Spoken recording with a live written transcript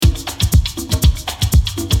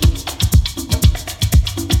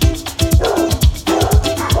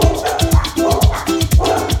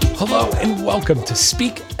welcome to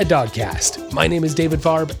Speak a Dogcast. My name is David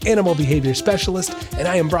Farb, Animal Behavior Specialist, and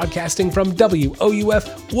I am broadcasting from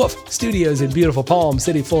WOUF Woof Studios in beautiful Palm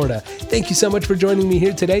City, Florida. Thank you so much for joining me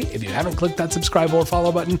here today. If you haven't clicked that subscribe or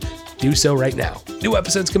follow button, do so right now. New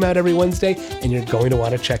episodes come out every Wednesday, and you're going to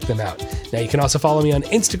want to check them out. Now, you can also follow me on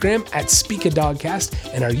Instagram at Speak a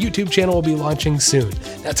Dogcast, and our YouTube channel will be launching soon.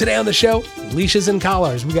 Now, today on the show, leashes and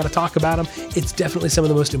collars. We got to talk about them. It's definitely some of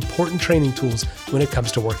the most important training tools when it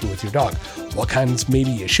comes to working with your dog. What kinds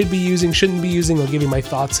maybe you should be using, shouldn't be using. I'll give you my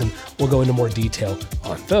thoughts, and we'll go into more detail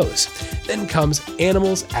on those. Then comes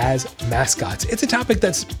animals as mascots. It's a topic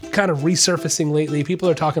that's kind of resurfacing lately. People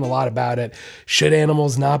are talking a lot about it. Should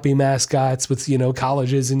animals not be mascots with,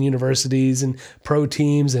 colleges and universities and pro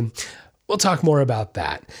teams? And we'll talk more about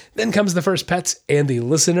that. Then comes the first pets and the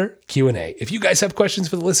listener Q&A. If you guys have questions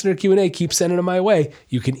for the listener Q&A, keep sending them my way.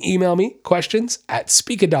 You can email me questions at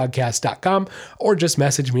speakadogcast.com or just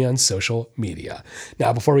message me on social media.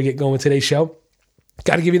 Now, before we get going with today's show,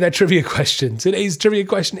 got to give you that trivia question. Today's trivia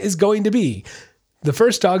question is going to be, the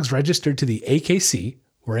first dogs registered to the AKC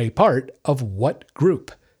were a part of what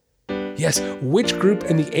group? Yes, which group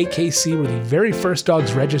in the AKC were the very first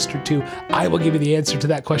dogs registered to? I will give you the answer to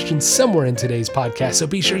that question somewhere in today's podcast, so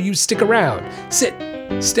be sure you stick around, sit,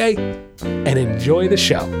 stay, and enjoy the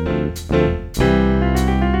show.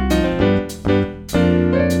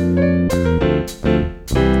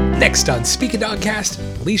 Next on Speak a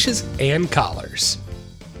Dogcast, leashes and collars.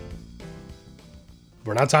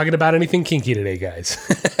 We're not talking about anything kinky today, guys.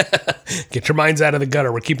 Get your minds out of the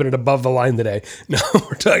gutter. We're keeping it above the line today. No,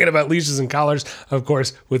 we're talking about leashes and collars, of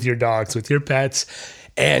course, with your dogs, with your pets.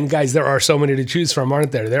 And guys, there are so many to choose from,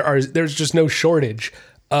 aren't there? There's just no shortage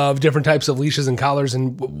of different types of leashes and collars.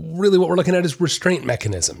 And really what we're looking at is restraint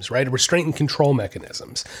mechanisms, right? Restraint and control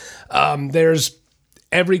mechanisms. There's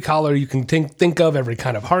every collar you can think of, every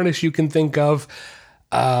kind of harness you can think of,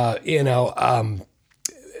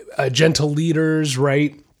 gentle leaders,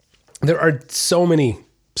 right? There are so many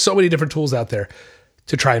different tools out there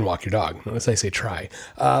to try and walk your dog. Notice I say try.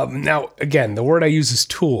 Now, again, the word I use is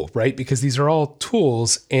tool, right? Because these are all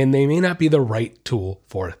tools and they may not be the right tool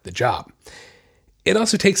for the job. It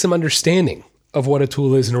also takes some understanding of what a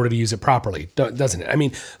tool is in order to use it properly, doesn't it? I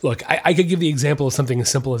mean, look, I could give the example of something as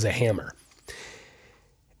simple as a hammer.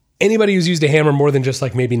 Anybody who's used a hammer more than just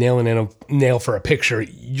like maybe nailing in a nail for a picture,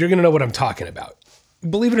 you're going to know what I'm talking about.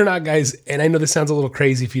 Believe it or not, guys, and I know this sounds a little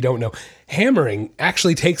crazy if you don't know, hammering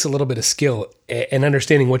actually takes a little bit of skill and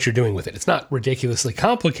understanding what you're doing with it. It's not ridiculously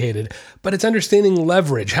complicated, but it's understanding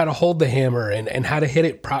leverage, how to hold the hammer and how to hit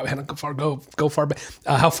it, how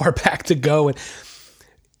far back to go. And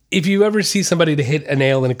if you ever see somebody to hit a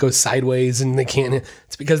nail and it goes sideways and they can't,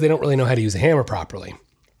 it's because they don't really know how to use a hammer properly.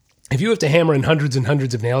 If you have to hammer in hundreds and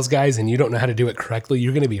hundreds of nails, guys, and you don't know how to do it correctly,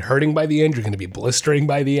 you're going to be hurting by the end, you're going to be blistering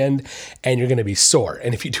by the end, and you're going to be sore.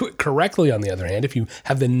 And if you do it correctly, on the other hand, if you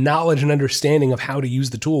have the knowledge and understanding of how to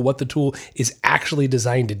use the tool, what the tool is actually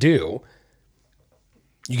designed to do,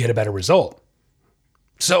 you get a better result.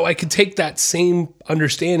 So I could take that same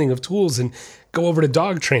understanding of tools and go over to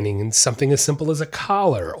dog training and something as simple as a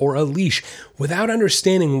collar or a leash. Without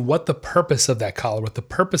understanding what the purpose of that collar, what the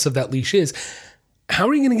purpose of that leash is, how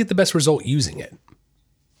are you going to get the best result using it?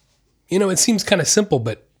 It seems kind of simple,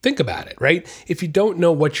 but think about it, right? If you don't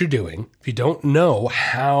know what you're doing, if you don't know,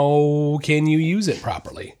 how can you use it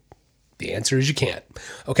properly? The answer is you can't.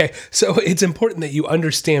 Okay, so it's important that you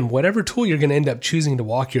understand whatever tool you're going to end up choosing to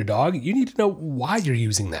walk your dog, you need to know why you're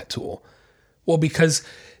using that tool. Well, because,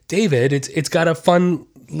 David, it's got a fun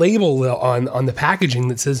label on the packaging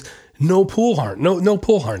that says no pull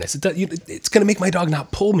harness. It's going to make my dog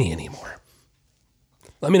not pull me anymore.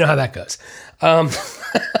 Let me know how that goes.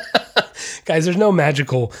 Guys, there's no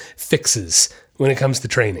magical fixes when it comes to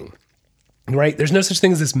training, right? There's no such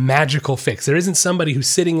thing as this magical fix. There isn't somebody who's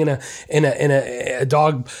sitting in a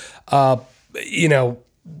dog, collar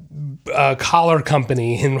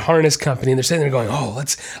company and harness company, and they're sitting there going,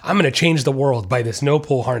 I'm going to change the world by this no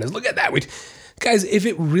pull harness. Look at that. Guys, if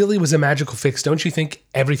it really was a magical fix, don't you think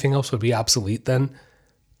everything else would be obsolete then?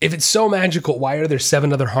 If it's so magical, why are there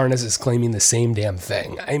 7 other harnesses claiming the same damn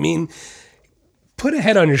thing? I mean, put a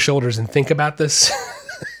head on your shoulders and think about this.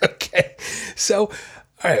 Okay. So,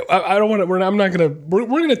 all right, we're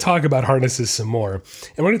going to talk about harnesses some more,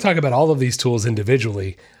 and we're going to talk about all of these tools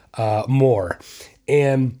individually more.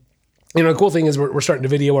 And the cool thing is we're starting to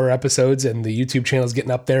video our episodes, and the YouTube channel is getting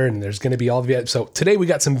up there, and there's going to be all of it. So today we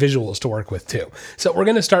got some visuals to work with too. So we're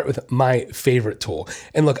going to start with my favorite tool.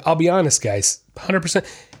 And look, I'll be honest, guys, 100%.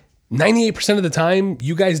 98% of the time,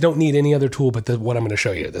 you guys don't need any other tool but what I'm going to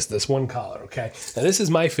show you, this one collar, okay? Now, this is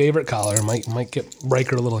my favorite collar. Might get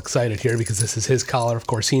Riker a little excited here because this is his collar. Of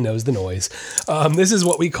course, he knows the noise. This is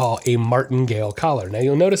what we call a Martingale collar. Now,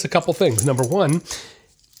 you'll notice a couple things. Number one,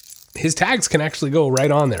 his tags can actually go right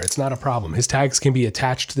on there. It's not a problem. His tags can be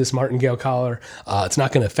attached to this Martingale collar. It's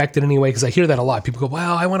not going to affect it anyway, because I hear that a lot. People go,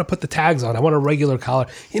 well, I want to put the tags on. I want a regular collar.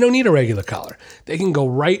 You don't need a regular collar. They can go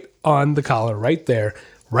right on the collar right there,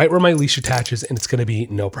 right where my leash attaches, and it's going to be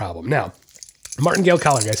no problem. Now, Martingale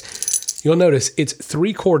collar, guys, you'll notice it's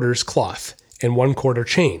 3/4 cloth and 1/4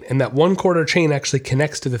 chain. And that 1/4 chain actually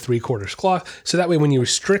connects to the 3/4 cloth. So that way, when you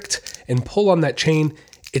restrict and pull on that chain,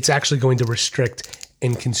 it's actually going to restrict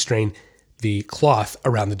and constrain the cloth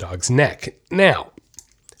around the dog's neck. Now,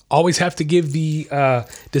 always have to give the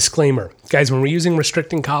disclaimer. Guys, when we're using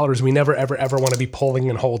restricting collars, we never, ever, ever want to be pulling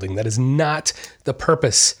and holding. That is not the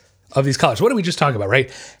purpose of these collars. What did we just talk about, right?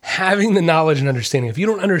 Having the knowledge and understanding. If you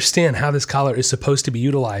don't understand how this collar is supposed to be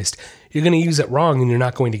utilized, you're going to use it wrong and you're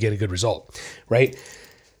not going to get a good result, right?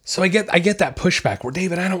 So I get that pushback where,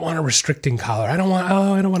 David, I don't want a restricting collar. I don't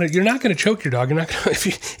want to. You're not going to choke your dog. You're not going to,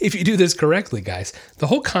 if you do this correctly, guys. The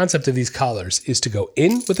whole concept of these collars is to go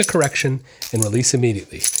in with a correction and release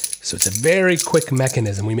immediately. So it's a very quick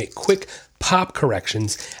mechanism. We make quick pop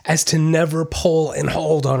corrections as to never pull and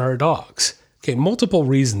hold on our dogs. Okay, multiple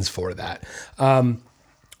reasons for that.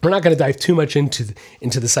 We're not going to dive too much into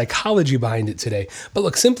the psychology behind it today. But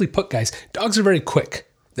look, simply put, guys, dogs are very quick.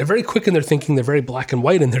 They're very quick in their thinking. They're very black and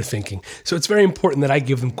white in their thinking. So it's very important that I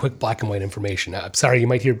give them quick black and white information. I'm sorry, you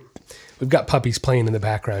might hear, we've got puppies playing in the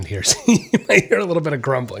background here. So you might hear a little bit of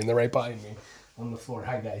grumbling. They're right behind me on the floor.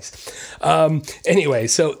 Hi, guys. Anyway,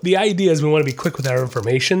 so the idea is we want to be quick with our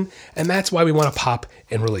information, and that's why we want to pop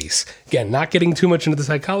and release. Again, not getting too much into the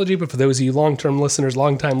psychology, but for those of you long-time listeners,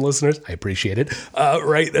 I appreciate it.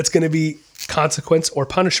 Right, that's going to be consequence or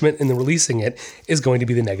punishment, and the releasing it is going to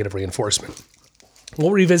be the negative reinforcement.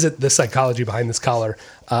 We'll revisit the psychology behind this collar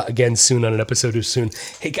again soon on an episode or soon.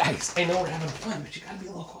 Hey guys, I know we're having fun, but you gotta be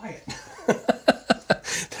a little quiet.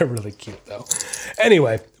 They're really cute though.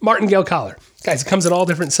 Anyway, Martingale collar. Guys, it comes in all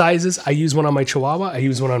different sizes. I use one on my Chihuahua. I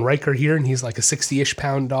use one on Riker here, and he's like a 60-ish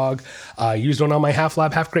pound dog. I used one on my half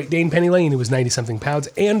lab, half Great Dane Penny Lane, who was 90-something pounds,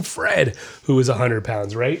 and Fred, who was 100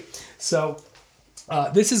 pounds, right? So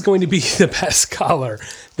this is going to be the best collar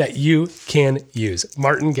that you can use.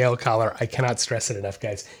 Martingale collar. I cannot stress it enough,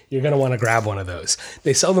 guys. You're going to want to grab one of those.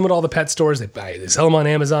 They sell them at all the pet stores. They sell them on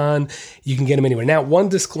Amazon. You can get them anywhere. Now, one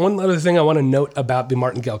other thing I want to note about the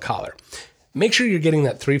Martingale collar. Make sure you're getting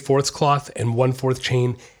that 3/4 cloth and 1/4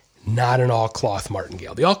 chain, not an all-cloth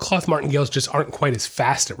Martingale. The all-cloth Martingales just aren't quite as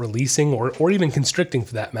fast at releasing or even constricting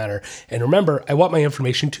for that matter. And remember, I want my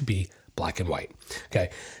information to be black and white. Okay.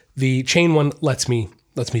 The chain one lets me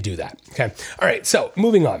do that. Okay. All right. So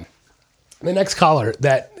moving on. The next collar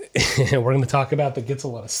that we're going to talk about that gets a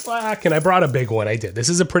lot of slack, and I brought a big one. I did. This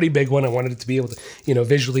is a pretty big one. I wanted it to be able to,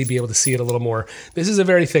 visually be able to see it a little more. This is a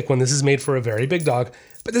very thick one. This is made for a very big dog,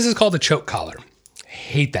 but this is called a choke collar. I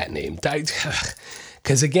hate that name.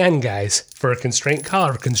 Because again, guys, for a constraint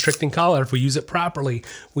collar, a constricting collar, if we use it properly,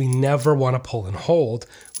 we never want to pull and hold.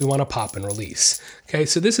 We want to pop and release. Okay,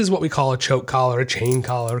 so this is what we call a choke collar, a chain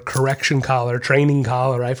collar, correction collar, training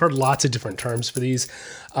collar. I've heard lots of different terms for these.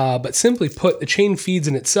 But simply put, the chain feeds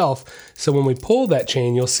in itself. So when we pull that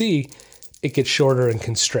chain, you'll see it gets shorter and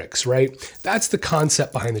constricts, right? That's the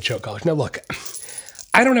concept behind the choke collar. Now look,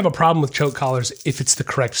 I don't have a problem with choke collars if it's the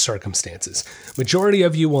correct circumstances. Majority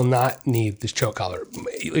of you will not need this choke collar.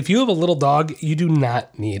 If you have a little dog, you do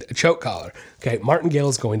not need a choke collar. Okay, Martingale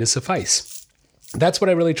is going to suffice. That's what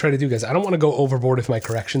I really try to do, guys. I don't want to go overboard with my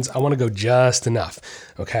corrections. I want to go just enough,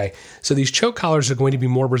 okay? So these choke collars are going to be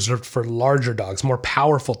more reserved for larger dogs, more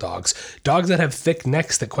powerful dogs that have thick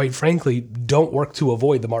necks that, quite frankly, don't work to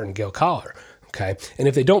avoid the Martingale collar. Okay, and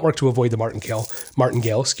if they don't work to avoid the Martingale,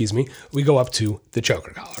 we go up to the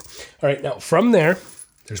choker collar. All right, now from there,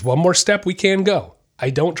 there's one more step we can go.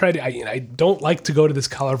 I don't like to go to this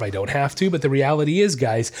collar if I don't have to, but the reality is,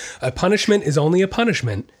 guys, a punishment is only a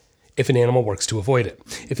punishment if an animal works to avoid it.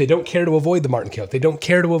 If they don't care to avoid the Martingale, if they don't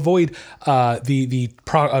care to avoid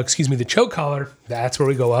the choke collar, that's where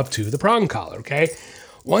we go up to the prong collar. Okay.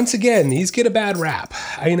 Once again, these get a bad rap.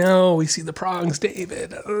 I know, we see the prongs,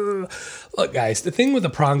 David. Look, guys, the thing with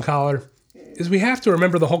the prong collar is we have to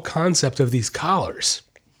remember the whole concept of these collars.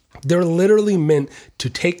 They're literally meant to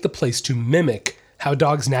take the place to mimic how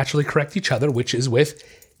dogs naturally correct each other, which is with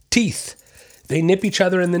teeth. They nip each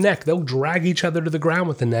other in the neck. They'll drag each other to the ground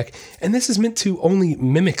with the neck. And this is meant to only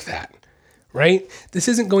mimic that, right? This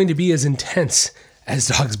isn't going to be as intense as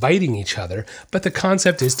dogs biting each other, but the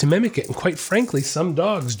concept is to mimic it. And quite frankly, some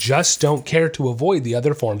dogs just don't care to avoid the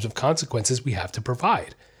other forms of consequences we have to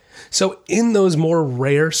provide. So in those more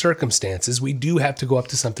rare circumstances, we do have to go up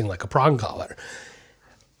to something like a prong collar.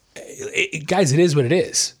 Guys, it is what it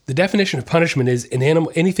is. The definition of punishment is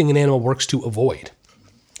anything an animal works to avoid.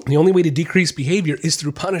 The only way to decrease behavior is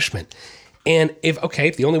through punishment. And if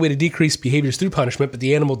the only way to decrease behavior is through punishment, but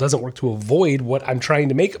the animal doesn't work to avoid what I'm trying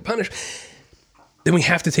to make it punish, then we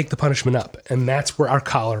have to take the punishment up. And that's where our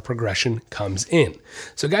collar progression comes in.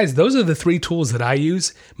 So guys, those are the 3 tools that I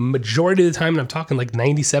use. Majority of the time, and I'm talking like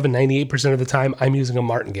 97, 98% of the time, I'm using a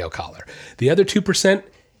martingale collar. The other 2%,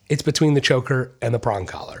 it's between the choker and the prong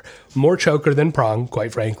collar. More choker than prong,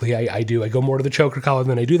 quite frankly. I go more to the choker collar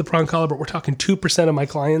than I do the prong collar, but we're talking 2% of my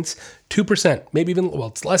clients, 2%, maybe even,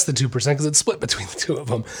 it's less than 2% because it's split between the 2 of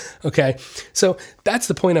them. Okay. So that's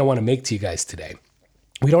the point I want to make to you guys today.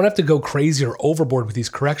 We don't have to go crazy or overboard with these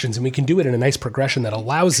corrections, and we can do it in a nice progression that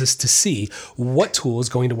allows us to see what tool is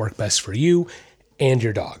going to work best for you and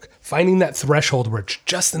your dog. Finding that threshold where it's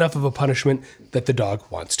just enough of a punishment that the dog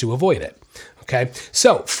wants to avoid it. Okay,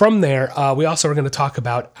 so from there, we also are going to talk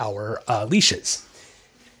about our leashes.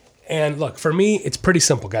 And look, for me, it's pretty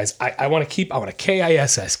simple, guys. I want to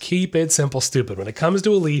KISS, keep it simple, stupid. When it comes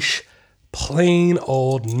to a leash, plain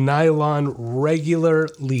old nylon, regular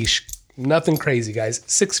leash. Nothing crazy, guys.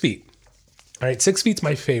 6 feet. All right, 6 feet's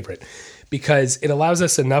my favorite because it allows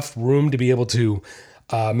us enough room to be able to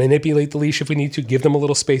manipulate the leash if we need to, give them a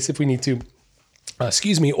little space if we need to,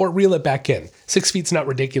 or reel it back in. 6 feet's not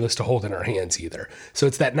ridiculous to hold in our hands either. So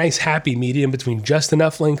it's that nice happy medium between just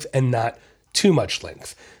enough length and not too much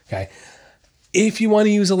length, okay? If you want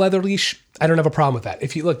to use a leather leash, I don't have a problem with that.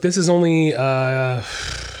 If you look, this is only...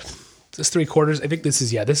 this 3/4. I think this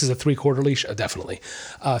is a 3/4 leash. Definitely.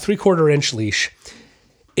 3/4 inch leash.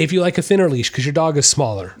 If you like a thinner leash because your dog is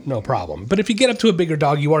smaller, no problem. But if you get up to a bigger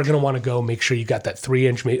dog, you are going to want to go make sure you got that 3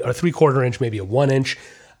 inch, or 3/4 inch, maybe a 1 inch.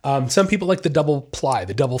 Some people like the double ply,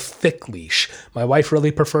 the double thick leash. My wife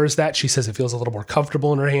really prefers that. She says it feels a little more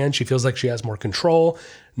comfortable in her hand. She feels like she has more control.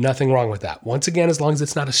 Nothing wrong with that. Once again, as long as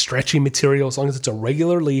it's not a stretchy material, as long as it's a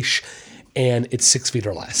regular leash and it's 6 feet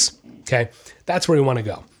or less. Okay. That's where you want to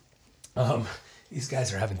go. These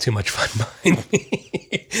guys are having too much fun behind me.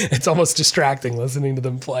 It's almost distracting listening to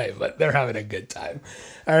them play, but they're having a good time.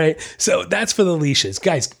 All right. So that's for the leashes.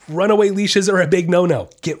 Guys, runaway leashes are a big no-no.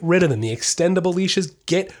 Get rid of them. The extendable leashes,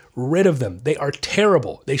 get rid of them. They are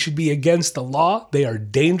terrible. They should be against the law. They are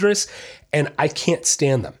dangerous, and I can't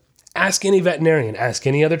stand them. Ask any veterinarian, ask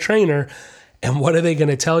any other trainer, and what are they going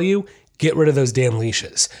to tell you? Get rid of those damn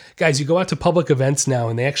leashes. Guys, you go out to public events now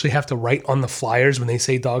and they actually have to write on the flyers when they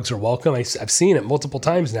say dogs are welcome. I've seen it multiple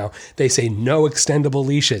times now. They say no extendable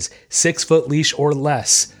leashes, 6 foot leash or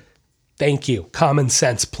less. Thank you. Common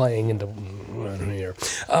sense playing into here.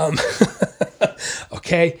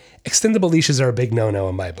 Okay. Extendable leashes are a big no-no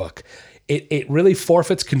in my book. It really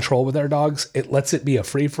forfeits control with our dogs. It lets it be a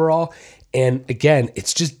free-for-all. And again,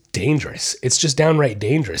 it's just dangerous. It's just downright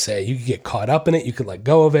dangerous. You can get caught up in it. You could let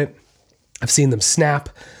go of it. I've seen them snap.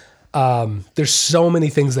 There's so many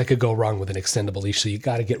things that could go wrong with an extendable leash. So you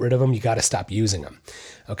got to get rid of them. You got to stop using them.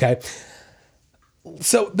 Okay.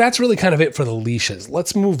 So that's really kind of it for the leashes.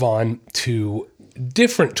 Let's move on to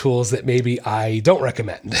different tools that maybe I don't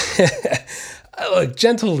recommend. Look,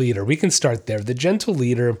 gentle leader. We can start there. The gentle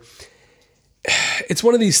leader, it's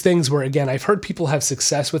one of these things where, again, I've heard people have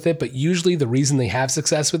success with it, but usually the reason they have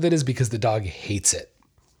success with it is because the dog hates it.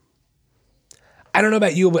 I don't know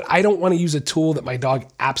about you, but I don't want to use a tool that my dog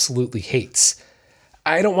absolutely hates.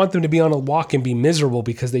 I don't want them to be on a walk and be miserable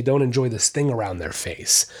because they don't enjoy this thing around their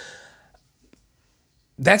face.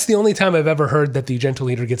 That's the only time I've ever heard that the gentle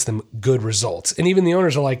leader gets them good results. And even the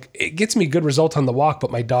owners are like, it gets me good results on the walk,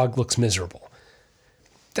 but my dog looks miserable.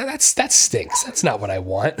 That stinks. That's not what I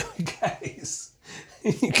want. Guys,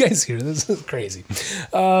 you guys hear this? This is crazy.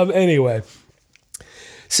 Anyway,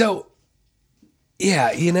 so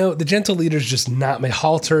yeah, the gentle leader is just not my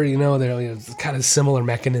halter. They're kind of similar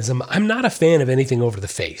mechanism. I'm not a fan of anything over the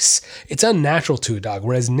face. It's unnatural to a dog.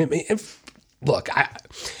 Whereas, look, I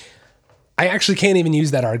actually can't even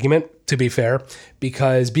use that argument, to be fair,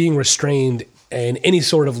 because being restrained in any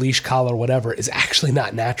sort of leash, collar, whatever, is actually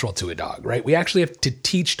not natural to a dog, right? We actually have to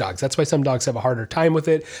teach dogs. That's why some dogs have a harder time with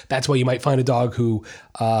it. That's why you might find a dog who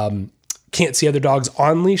can't see other dogs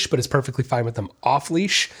on leash, but is perfectly fine with them off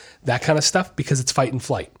leash, that kind of stuff, because it's fight and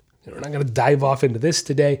flight. We're not going to dive off into this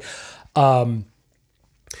today. But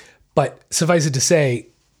suffice it to say,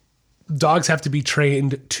 dogs have to be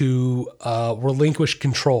trained to relinquish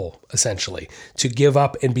control, essentially, to give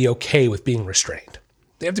up and be okay with being restrained.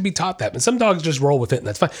 They have to be taught that. And some dogs just roll with it, and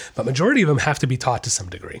that's fine. But majority of them have to be taught to some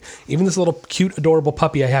degree. Even this little cute, adorable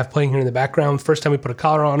puppy I have playing here in the background, first time we put a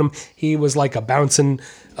collar on him, he was like a bouncing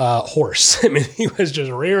horse. I mean, he was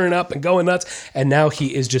just rearing up and going nuts. And now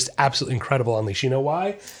he is just absolutely incredible on leash. You know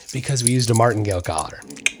why? Because we used a martingale collar.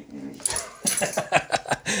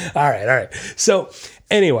 All right. So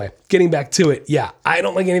anyway, getting back to it. Yeah, I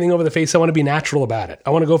don't like anything over the face. I want to be natural about it. I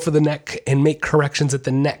want to go for the neck and make corrections at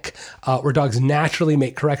the neck where dogs naturally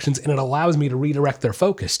make corrections, and it allows me to redirect their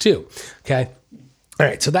focus too. Okay. All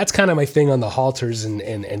right. So that's kind of my thing on the halters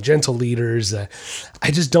and gentle leaders.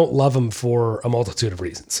 I just don't love them for a multitude of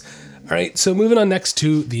reasons. All right. So moving on next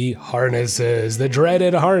to the harnesses, the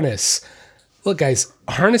dreaded harness. Look, guys,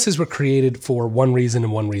 harnesses were created for one reason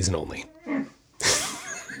and one reason only.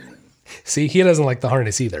 See, he doesn't like the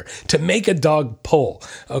harness either. To make a dog pull,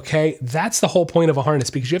 okay? That's the whole point of a harness,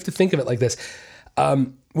 because you have to think of it like this.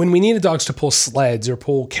 When we needed dogs to pull sleds or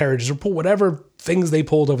pull carriages or pull whatever things they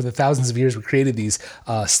pulled over the thousands of years, we created these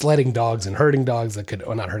sledding dogs and herding dogs that could,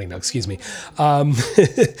 not herding dogs, excuse me.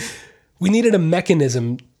 We needed a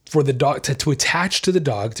mechanism for the dog to attach to the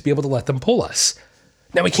dog to be able to let them pull us.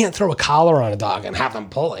 Now, we can't throw a collar on a dog and have them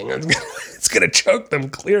pulling. It's going to choke them,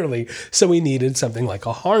 clearly. So we needed something like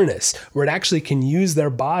a harness where it actually can use their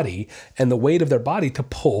body and the weight of their body to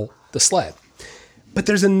pull the sled. But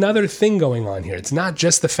there's another thing going on here. It's not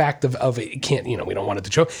just the fact of it can't, we don't want it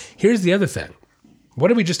to choke. Here's the other thing. What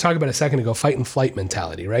did we just talk about a second ago? Fight and flight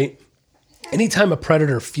mentality, right? Anytime a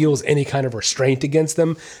predator feels any kind of restraint against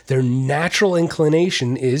them, their natural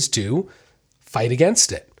inclination is to fight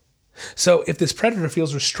against it. So if this predator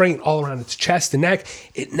feels restraint all around its chest and neck,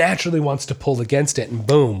 it naturally wants to pull against it, and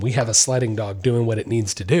boom, we have a sledding dog doing what it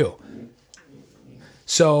needs to do.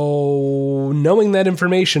 So knowing that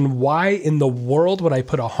information, why in the world would I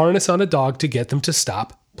put a harness on a dog to get them to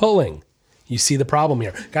stop pulling? You see the problem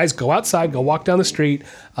here. Guys, go outside, go walk down the street,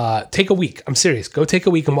 take a week. I'm serious. Go take a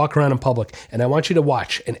week and walk around in public, and I want you to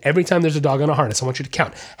watch. And every time there's a dog on a harness, I want you to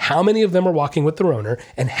count how many of them are walking with their owner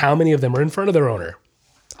and how many of them are in front of their owner.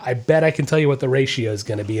 I bet I can tell you what the ratio is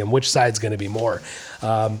going to be and which side's going to be more.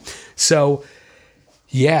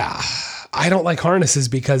 Yeah, I don't like harnesses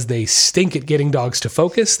because they stink at getting dogs to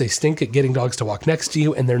focus. They stink at getting dogs to walk next to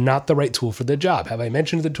you, and they're not the right tool for the job. Have I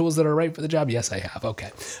mentioned the tools that are right for the job? Yes, I have. Okay.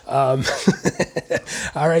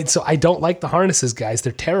 All right. So I don't like the harnesses, guys.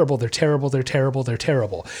 They're terrible. They're terrible. They're terrible. They're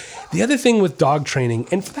terrible. The other thing with dog training,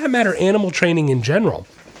 and for that matter, animal training in general,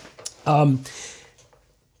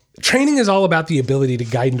 training is all about the ability to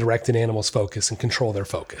guide and direct an animal's focus and control their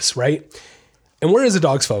focus, right? And where is a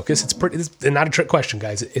dog's focus? It's not a trick question,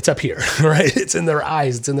 guys. It's up here, right? It's in their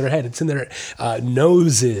eyes. It's in their head. It's in their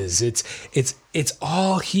noses. It's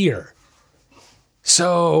all here.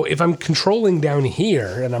 So if I'm controlling down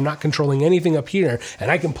here and I'm not controlling anything up here, and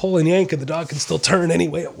I can pull and yank and the dog can still turn any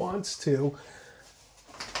way it wants to,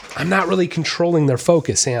 I'm not really controlling their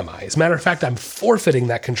focus, am I? As a matter of fact, I'm forfeiting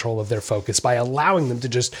that control of their focus by allowing them to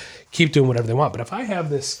just keep doing whatever they want. But if I have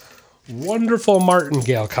this wonderful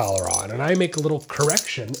martingale collar on and I make a little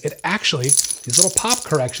correction, these little pop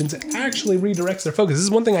corrections, it actually redirects their focus. This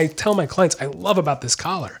is one thing I tell my clients I love about this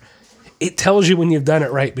collar. It tells you when you've done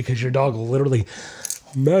it right because your dog will literally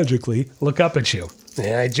magically look up at you.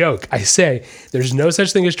 And I joke. I say, there's no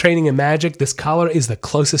such thing as training in magic. This collar is the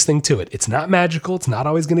closest thing to it. It's not magical. It's not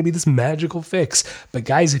always going to be this magical fix. But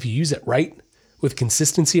guys, if you use it right, with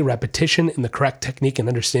consistency, repetition, and the correct technique and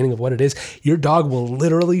understanding of what it is, your dog will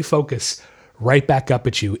literally focus right back up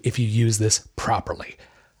at you if you use this properly.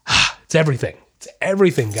 It's everything. It's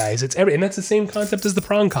everything, guys. And that's the same concept as the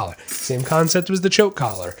prong collar. Same concept as the choke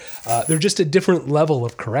collar. They're just a different level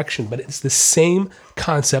of correction, but it's the same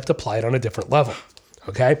concept applied on a different level.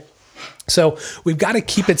 Okay? So we've got to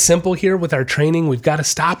keep it simple here with our training. We've got to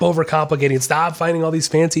stop overcomplicating, stop finding all these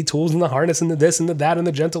fancy tools and the harness and the this and the that and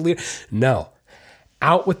the gentle leader. No.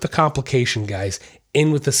 Out with the complication, guys.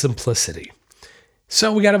 In with the simplicity.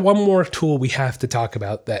 So we got one more tool we have to talk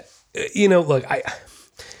about that, look,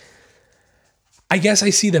 I guess I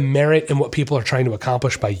see the merit in what people are trying to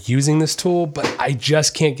accomplish by using this tool, but I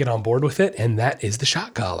just can't get on board with it, and that is the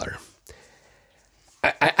shock collar.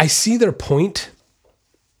 I see their point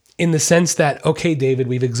in the sense that, okay, David,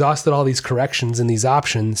 we've exhausted all these corrections and these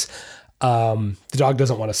options. The dog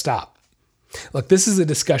doesn't want to stop. Look, this is a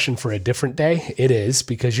discussion for a different day. It is,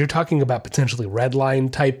 because you're talking about potentially red line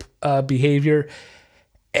type behavior.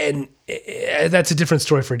 And that's a different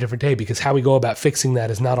story for a different day, because how we go about fixing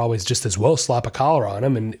that is not always just as well slap a collar on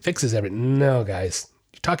them and it fixes everything. No, guys,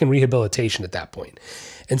 you're talking rehabilitation at that point.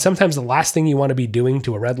 And sometimes the last thing you want to be doing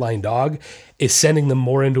to a red line dog is sending them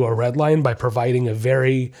more into a red line by providing a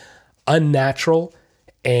very unnatural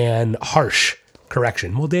and harsh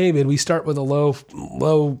correction. Well, David, we start with a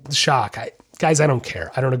low shock. Guys, I don't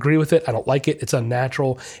care. I don't agree with it. I don't like it. It's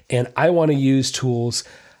unnatural. And I want to use tools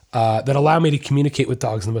that allow me to communicate with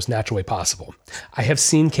dogs in the most natural way possible. I have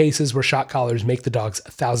seen cases where shock collars make the dogs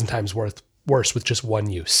 1,000 times worse with just one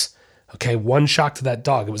use. Okay, one shock to that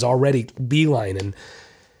dog. It was already beeline,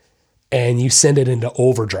 and you send it into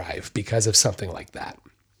overdrive because of something like that.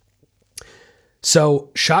 So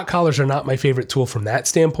shock collars are not my favorite tool from that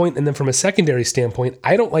standpoint. And then from a secondary standpoint,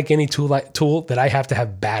 I don't like any tool that I have to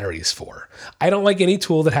have batteries for. I don't like any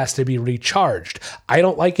tool that has to be recharged. I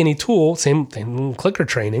don't like any tool, same thing, clicker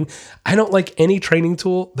training. I don't like any training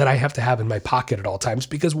tool that I have to have in my pocket at all times,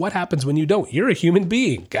 because what happens when you don't? You're a human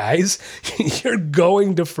being, guys. You're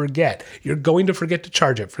going to forget. You're going to forget to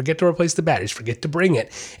charge it, forget to replace the batteries, forget to bring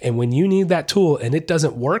it. And when you need that tool and it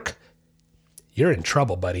doesn't work, you're in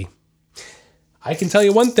trouble, buddy. I can tell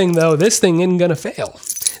you one thing, though, this thing isn't going to fail.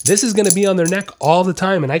 This is going to be on their neck all the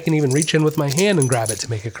time, and I can even reach in with my hand and grab it to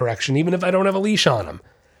make a correction, even if I don't have a leash on them.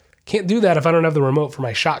 Can't do that if I don't have the remote for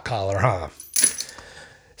my shock collar, huh?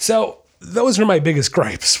 So those are my biggest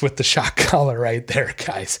gripes with the shock collar right there,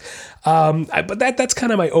 guys. But that's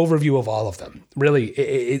kind of my overview of all of them. Really,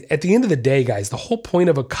 at the end of the day, guys, the whole point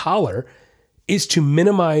of a collar is to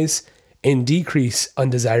minimize and decrease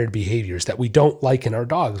undesired behaviors that we don't like in our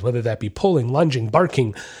dogs, whether that be pulling, lunging,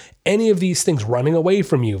 barking, any of these things, running away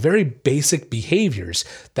from you, very basic behaviors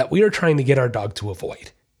that we are trying to get our dog to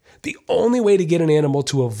avoid. The only way to get an animal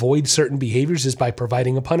to avoid certain behaviors is by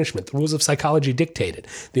providing a punishment. The rules of psychology dictate it.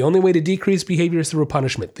 The only way to decrease behavior is through a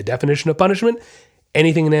punishment. The definition of punishment,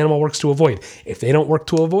 anything an animal works to avoid. If they don't work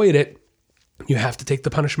to avoid it, you have to take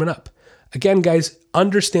the punishment up. Again, guys,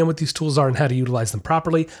 understand what these tools are and how to utilize them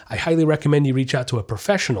properly. I highly recommend you reach out to a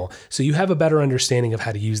professional so you have a better understanding of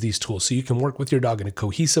how to use these tools so you can work with your dog in a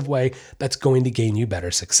cohesive way that's going to gain you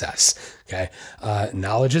better success. Okay.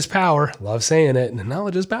 Knowledge is power. Love saying it.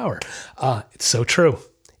 Knowledge is power. It's so true.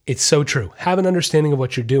 It's so true. Have an understanding of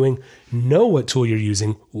what you're doing, know what tool you're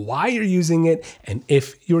using, why you're using it, and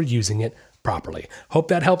if you're using it properly. Hope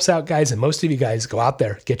that helps out, guys. And most of you guys go out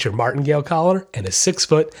there, get your martingale collar and a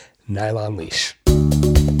 6-foot nylon leash.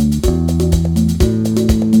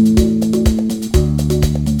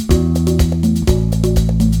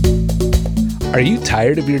 Are you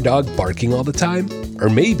tired of your dog barking all the time? Or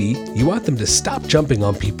maybe you want them to stop jumping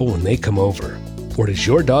on people when they come over? Or does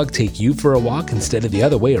your dog take you for a walk instead of the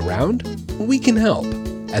other way around? We can help.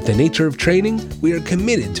 At The Nature of Training, we are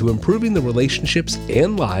committed to improving the relationships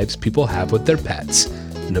and lives people have with their pets.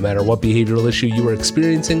 No matter what behavioral issue you are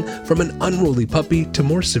experiencing, from an unruly puppy to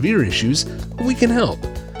more severe issues, we can help.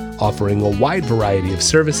 Offering a wide variety of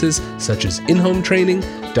services such as in-home training,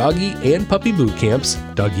 doggy and puppy boot camps,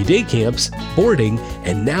 doggy day camps, boarding,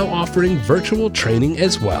 and now offering virtual training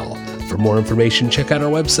as well. For more information, check out our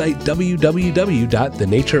website,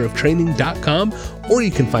 www.thenatureoftraining.com, or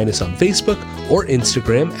you can find us on Facebook or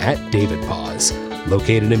Instagram at DavidPaws.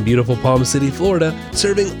 Located in beautiful Palm City, Florida,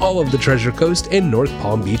 serving all of the Treasure Coast and North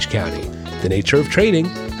Palm Beach County. The Nature of Training,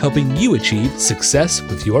 helping you achieve success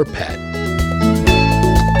with your pet.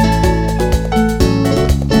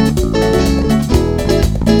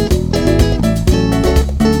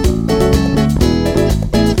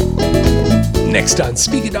 Next on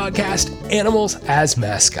Speak a Dogcast, animals as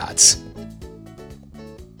mascots.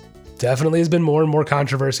 Definitely has been more and more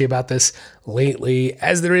controversy about this lately,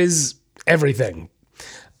 as there is everything.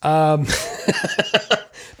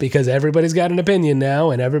 Because everybody's got an opinion now,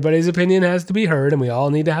 and everybody's opinion has to be heard, and we all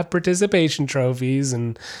need to have participation trophies.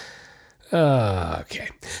 And okay,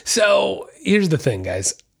 so here's the thing,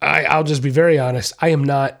 guys. I'll just be very honest. I am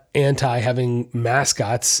not anti having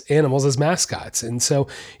animals as mascots. And so,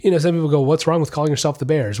 some people go, what's wrong with calling yourself the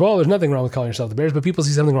Bears? Well, there's nothing wrong with calling yourself the Bears, but people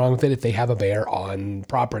see something wrong with it if they have a bear on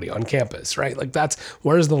property, on campus, right? Like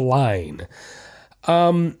where's the line?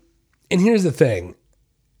 And here's the thing.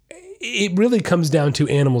 It really comes down to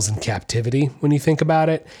animals in captivity when you think about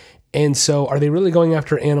it. And so are they really going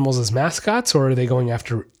after animals as mascots, or are they going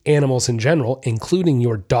after animals in general, including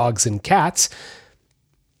your dogs and cats,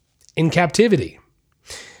 in captivity?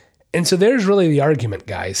 And so there's really the argument,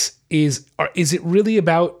 guys, is it really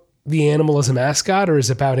about the animal as a mascot, or is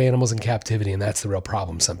it about animals in captivity? And that's the real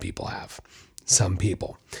problem some people have. Some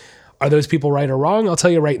people. Are those people right or wrong? I'll tell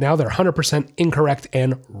you right now, they're 100% incorrect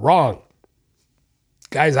and wrong.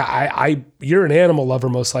 Guys, you're an animal lover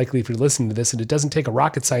most likely if you're listening to this, and it doesn't take a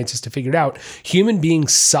rocket scientist to figure it out. Human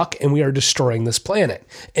beings suck, and we are destroying this planet.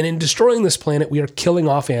 And in destroying this planet, we are killing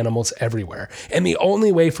off animals everywhere. And the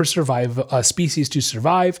only way for species to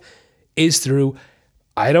survive is through,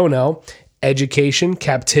 education,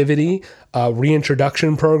 captivity,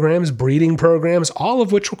 reintroduction programs, breeding programs, all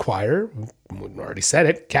of which require, we already said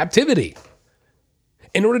it, captivity.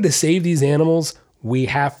 In order to save these animals, we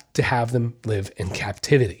have to have them live in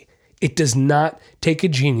captivity. It does not take a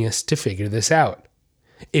genius to figure this out.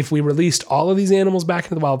 If we released all of these animals back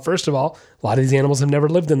into the wild, first of all, a lot of these animals have never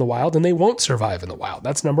lived in the wild and they won't survive in the wild.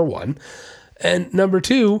 That's number one. And number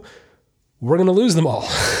two, we're going to lose them all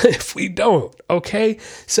if we don't, okay?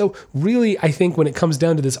 So really, I think when it comes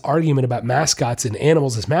down to this argument about mascots and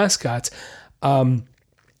animals as mascots,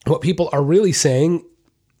 what people are really saying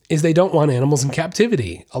is they don't want animals in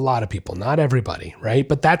captivity. A lot of people, not everybody, right?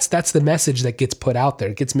 But that's the message that gets put out there.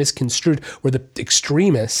 It gets misconstrued where the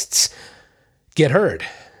extremists get heard,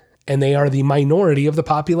 and they are the minority of the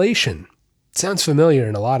population. Sounds familiar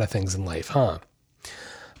in a lot of things in life, huh?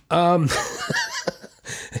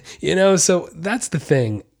 So that's the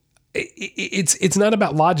thing. It's not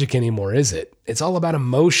about logic anymore, is it? It's all about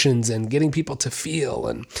emotions and getting people to feel.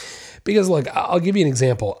 And because look, I'll give you an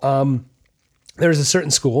example. There's a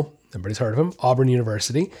certain school, everybody's heard of them, Auburn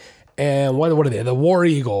University. And what are they? The War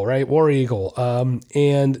Eagle, right? War Eagle.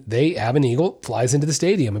 And they have an eagle, flies into the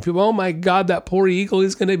stadium. And people, oh my God, that poor eagle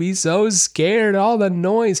is going to be so scared, all the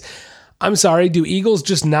noise. I'm sorry, do eagles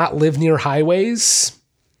just not live near highways?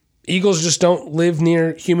 Eagles just don't live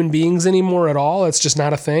near human beings anymore at all? It's just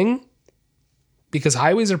not a thing? Because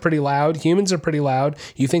highways are pretty loud, humans are pretty loud.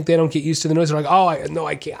 You think they don't get used to the noise? They're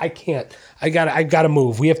like, I can't. I gotta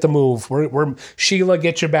move. We have to move. We're Sheila,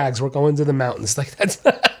 get your bags. We're going to the mountains. Like that's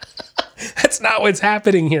not what's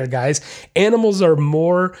happening here, guys. Animals are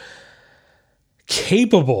more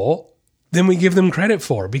capable than we give them credit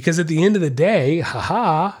for, because at the end of the day,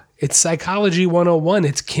 it's psychology 101.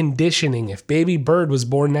 It's conditioning. If baby bird was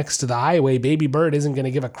born next to the highway, baby bird isn't going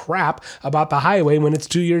to give a crap about the highway when it's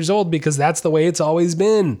 2 years old, because that's the way it's always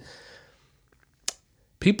been.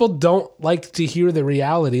 People don't like to hear the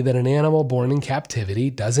reality that an animal born in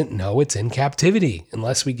captivity doesn't know it's in captivity,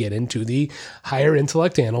 unless we get into the higher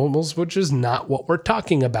intellect animals, which is not what we're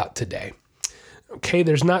talking about today. Okay,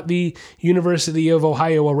 there's not the University of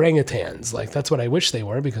Ohio orangutans. Like, that's what I wish they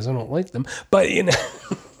were, because I don't like them. But,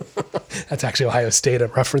 that's actually Ohio State. I'm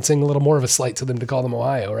referencing a little more of a slight to them to call them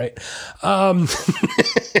Ohio, right?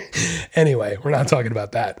 Anyway, we're not talking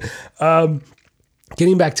about that.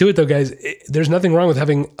 Getting back to it though, guys, there's nothing wrong with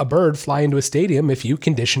having a bird fly into a stadium if you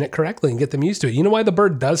condition it correctly and get them used to it. You know why the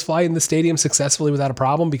bird does fly in the stadium successfully without a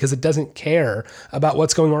problem? Because it doesn't care about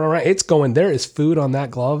what's going on around. It's going, there is food on that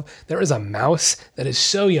glove. There is a mouse that is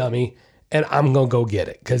so yummy, and I'm going to go get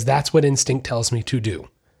it, because that's what instinct tells me to do.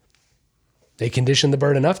 They condition the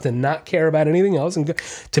bird enough to not care about anything else. And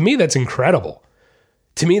to me, that's incredible.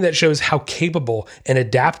 To me, that shows how capable and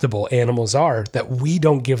adaptable animals are that we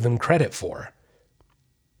don't give them credit for.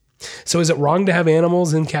 So is it wrong to have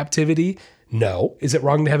animals in captivity? No. Is it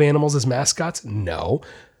wrong to have animals as mascots? No.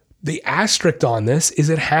 The asterisk on this is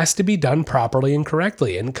it has to be done properly and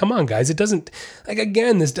correctly. And come on, guys, it doesn't, like,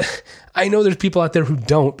 again, I know there's people out there who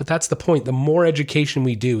don't, but that's the point. The more education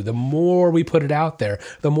we do, the more we put it out there,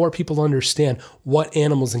 the more people understand what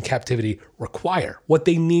animals in captivity require, what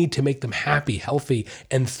they need to make them happy, healthy,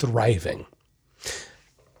 and thriving.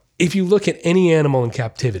 If you look at any animal in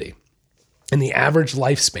captivity, and the average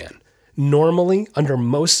lifespan, normally, under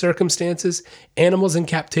most circumstances, animals in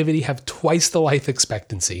captivity have twice the life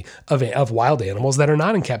expectancy of wild animals that are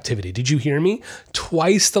not in captivity. Did you hear me?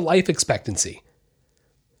 Twice the life expectancy.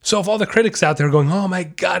 So if all the critics out there are going, oh my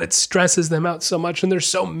God, it stresses them out so much and they're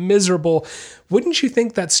so miserable, wouldn't you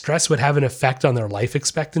think that stress would have an effect on their life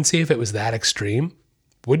expectancy if it was that extreme?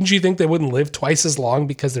 Wouldn't you think they wouldn't live twice as long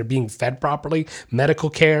because they're being fed properly, medical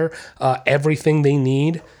care, everything they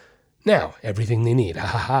need? Now, everything they need.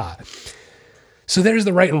 So there's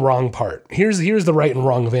the right and wrong part. Here's the right and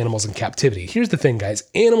wrong of animals in captivity. Here's the thing, guys.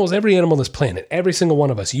 Animals, every animal on this planet, every single one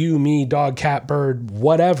of us, you, me, dog, cat, bird,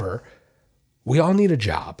 whatever, we all need a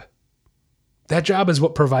job. That job is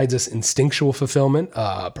what provides us instinctual fulfillment,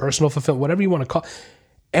 personal fulfillment, whatever you want to call it.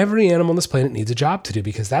 Every animal on this planet needs a job to do,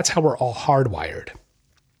 because that's how we're all hardwired.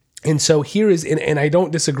 And so here is, and I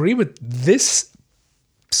don't disagree with this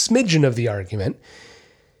smidgen of the argument.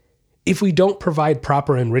 If we don't provide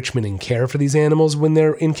proper enrichment and care for these animals when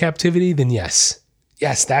they're in captivity, then yes,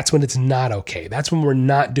 that's when it's not okay. That's when we're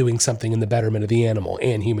not doing something in the betterment of the animal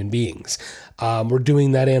and human beings. We're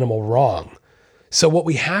doing that animal wrong. So what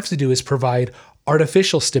we have to do is provide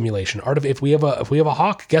artificial stimulation. If we have a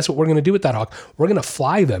hawk, guess what we're going to do with that hawk? We're going to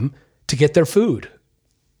fly them to get their food.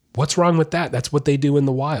 What's wrong with that? That's what they do in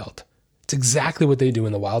the wild. It's exactly what they do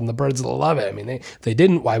in the wild, and the birds love it. I mean, they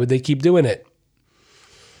didn't. Why would they keep doing it?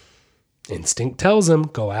 Instinct tells them,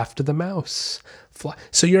 go after the mouse. Fly.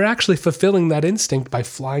 So you're actually fulfilling that instinct by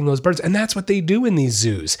flying those birds. And that's what they do in these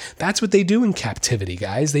zoos. That's what they do in captivity,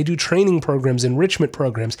 guys. They do training programs, enrichment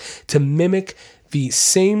programs to mimic the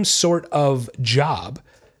same sort of job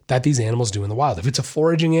that these animals do in the wild. If it's a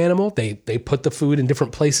foraging animal, they put the food in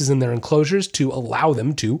different places in their enclosures to allow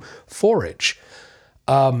them to forage.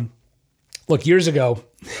 Look, years ago,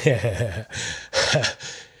 we're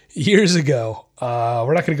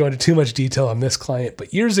not going to go into too much detail on this client,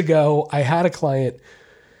 but years ago, I had a client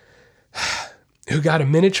who got a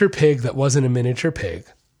miniature pig that wasn't a miniature pig.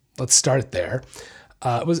 Let's start there.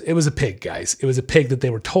 It was a pig, guys. It was a pig that they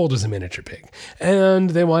were told was a miniature pig. And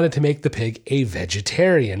they wanted to make the pig a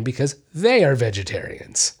vegetarian because they are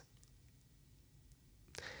vegetarians.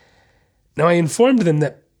 Now, I informed them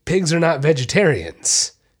that pigs are not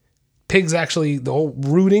vegetarians. Pigs actually, the whole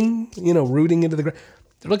rooting into the ground,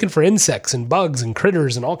 they're looking for insects and bugs and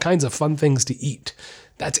critters and all kinds of fun things to eat.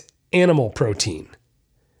 That's animal protein.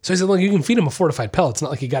 So I said, look, you can feed them a fortified pellet. It's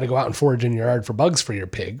not like you got to go out and forage in your yard for bugs for your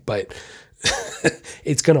pig, but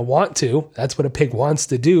it's going to want to. That's what a pig wants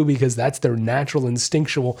to do because that's their natural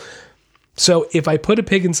instinctual. So if I put a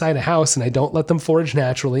pig inside a house and I don't let them forage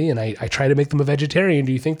naturally and I try to make them a vegetarian,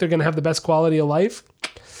 do you think they're going to have the best quality of life?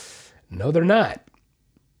 No, they're not.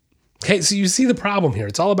 Okay, so you see the problem here.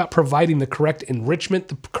 It's all about providing the correct enrichment,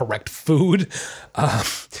 the correct food,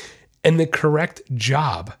 and the correct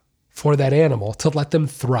job for that animal to let them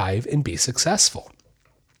thrive and be successful.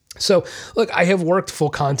 So, look, I have worked full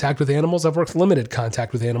contact with animals. I've worked limited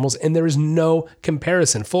contact with animals, and there is no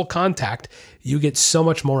comparison. Full contact, you get so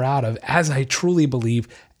much more out of, as I truly believe,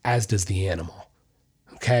 as does the animal.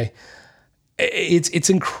 Okay?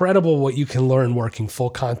 It's incredible what you can learn working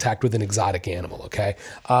full contact with an exotic animal, okay?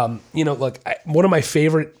 Look, one of my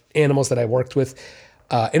favorite animals that I worked with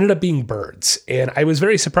ended up being birds. And I was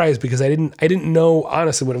very surprised because I didn't know,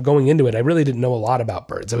 honestly, when I'm going into it, I really didn't know a lot about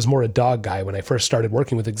birds. I was more a dog guy when I first started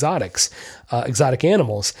working with exotic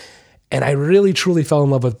animals. And I really, truly fell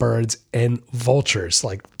in love with birds, and vultures,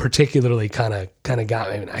 like, particularly kind of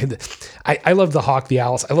got me. I loved the hawk, the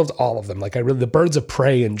owls. I loved all of them. Like, the birds of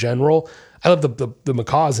prey in general. I love the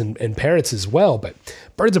macaws and parrots as well, but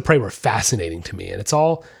birds of prey were fascinating to me. And it's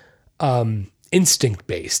all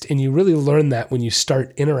instinct-based. And you really learn that when you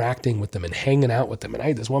start interacting with them and hanging out with them. And I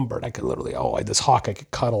had this one bird I had this hawk I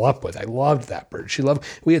could cuddle up with. I loved that bird.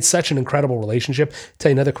 We had such an incredible relationship. I'll tell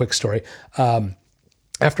you another quick story.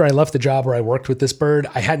 After I left the job where I worked with this bird,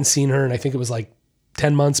 I hadn't seen her, and I think it was like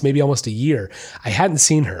 10 months, maybe almost a year. I hadn't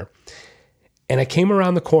seen her. And I came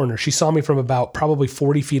around the corner. She saw me from about probably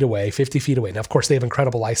 40 feet away, 50 feet away. Now, of course, they have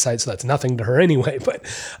incredible eyesight, so that's nothing to her anyway. But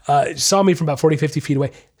she saw me from about 40, 50 feet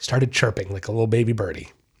away, started chirping like a little baby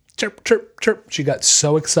birdie. Chirp, chirp, chirp. She got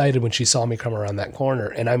so excited when she saw me come around that corner.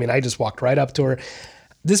 And I mean, I just walked right up to her.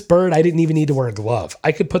 This bird, I didn't even need to wear a glove.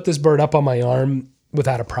 I could put this bird up on my arm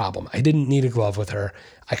without a problem. I didn't need a glove with her.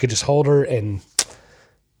 I could just hold her and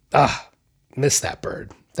miss that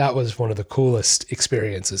bird. That was one of the coolest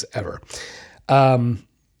experiences ever.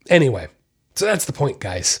 Anyway, so that's the point,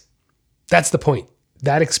 guys. That's the point.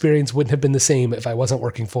 That experience wouldn't have been the same if I wasn't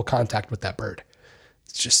working full contact with that bird.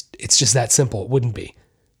 It's just that simple. It wouldn't be,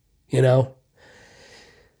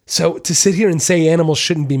 So to sit here and say animals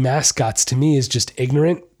shouldn't be mascots to me is just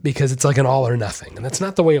ignorant, because it's like an all or nothing. And that's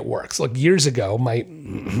not the way it works. Look, years ago, my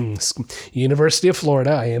University of Florida,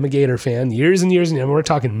 I am a Gator fan, years and years, and we're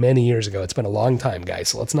talking many years ago. It's been a long time, guys.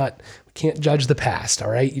 So we can't judge the past, all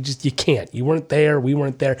right? You can't. You weren't there. We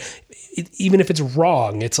weren't there. Even if it's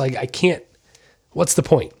wrong, it's like, I can't. What's the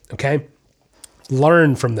point, okay?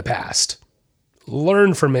 Learn from the past.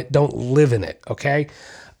 Learn from it. Don't live in it, okay?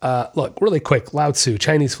 Look, really quick, Lao Tzu,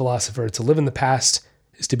 Chinese philosopher, to live in the past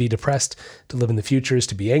is to be depressed, to live in the future is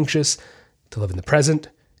to be anxious, to live in the present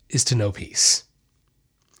is to know peace.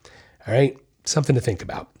 All right, something to think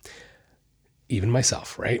about. Even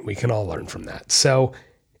myself, right? We can all learn from that. So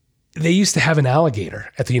they used to have an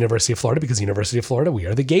alligator at the University of Florida, because the University of Florida, we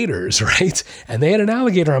are the Gators, right? And they had an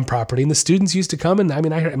alligator on property, and the students used to come, and I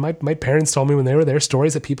mean, I heard, my parents told me when they were there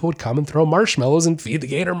stories that people would come and throw marshmallows and feed the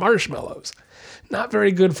gator marshmallows. Not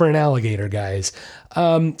very good for an alligator, guys.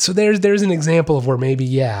 So there's an example of where maybe,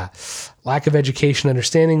 lack of education,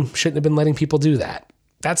 understanding, shouldn't have been letting people do that.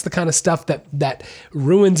 That's the kind of stuff that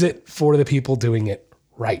ruins it for the people doing it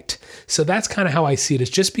right. So that's kind of how I see it. Is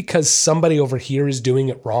just because somebody over here is doing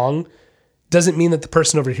it wrong doesn't mean that the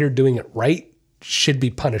person over here doing it right should be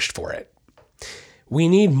punished for it. We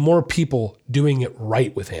need more people doing it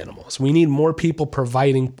right with animals. We need more people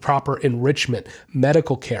providing proper enrichment,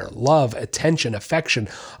 medical care, love, attention, affection,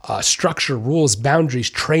 structure, rules, boundaries,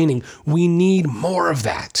 training. We need more of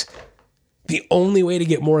that. The only way to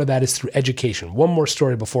get more of that is through education. One more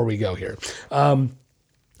story before we go here.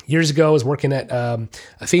 Years ago, I was working at a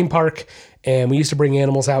theme park, and we used to bring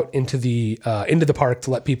animals out into the park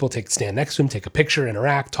to let people stand next to them, take a picture,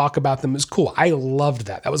 interact, talk about them. It was cool. I loved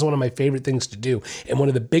that. That was one of my favorite things to do. And one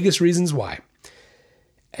of the biggest reasons why,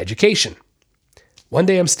 education. One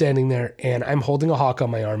day I'm standing there and I'm holding a hawk on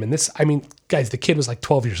my arm. And guys, the kid was like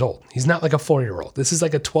 12 years old. He's not like a 4-year-old. This is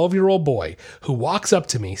like a 12-year-old boy who walks up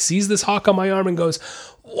to me, sees this hawk on my arm and goes,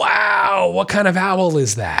 "Wow, what kind of owl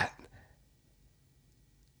is that?"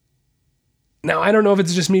 Now, I don't know if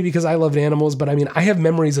it's just me because I loved animals, but I have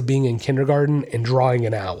memories of being in kindergarten and drawing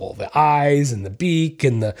an owl, the eyes and the beak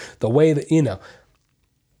and the way that,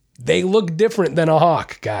 they look different than a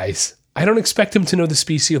hawk, guys. I don't expect him to know the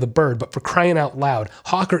species of the bird, but for crying out loud,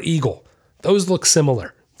 hawk or eagle, those look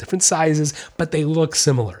similar. Different sizes, but they look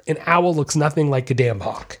similar. An owl looks nothing like a damn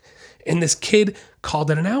hawk. And this kid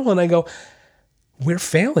called it an owl, and I go, we're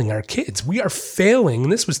failing our kids. We are failing.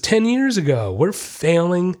 And this was 10 years ago. We're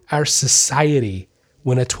failing our society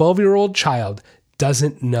when a 12-year-old child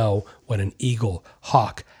doesn't know what an eagle,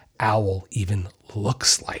 hawk, owl even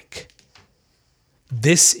looks like.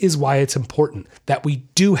 This is why it's important that we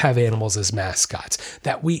do have animals as mascots,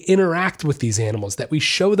 that we interact with these animals, that we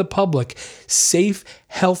show the public safe,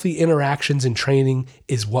 healthy interactions and training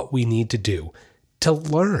is what we need to do to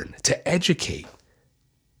learn, to educate.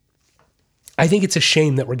 I think it's a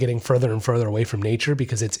shame that we're getting further and further away from nature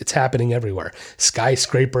because it's happening everywhere.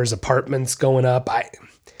 Skyscrapers, apartments going up.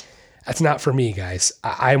 That's not for me, guys.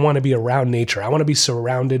 I want to be around nature. I want to be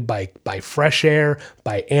surrounded by fresh air,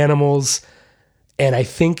 by animals. And I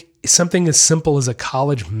think something as simple as a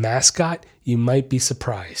college mascot, you might be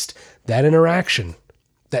surprised. That interaction,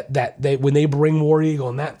 that when they bring War Eagle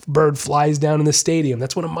and that bird flies down in the stadium,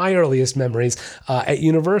 that's one of my earliest memories at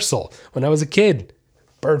Universal when I was a kid.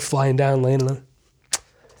 Bird flying down, landing on,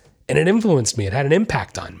 and it influenced me. It had an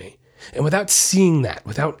impact on me. And without seeing that,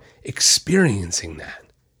 without experiencing that,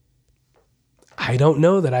 I don't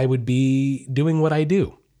know that I would be doing what I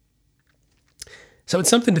do. So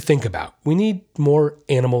it's something to think about. We need more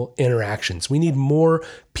animal interactions. We need more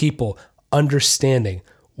people understanding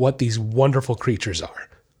what these wonderful creatures are.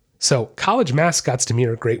 So college mascots to me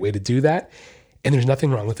are a great way to do that. And there's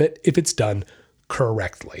nothing wrong with it if it's done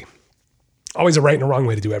correctly. Always a right and a wrong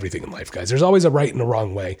way to do everything in life, guys. There's always a right and a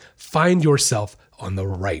wrong way. Find yourself on the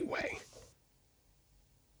right way.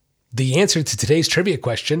 The answer to today's trivia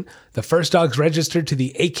question, the first dogs registered to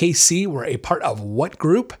the AKC were a part of what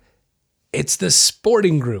group? It's the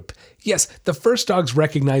sporting group. Yes, the first dogs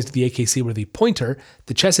recognized at the AKC were the Pointer,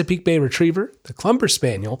 the Chesapeake Bay Retriever, the Clumber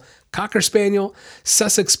Spaniel, Cocker Spaniel,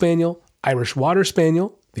 Sussex Spaniel, Irish Water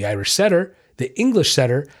Spaniel, the Irish Setter, the English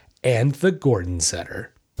Setter, and the Gordon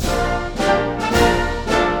Setter.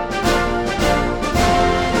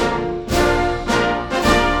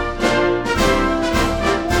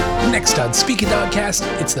 Next on Speak a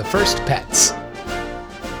Dogcast, it's the First Pets.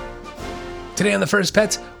 Today on the First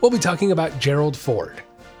Pets, we'll be talking about Gerald Ford.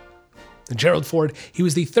 Gerald Ford, he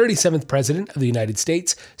was the 37th president of the United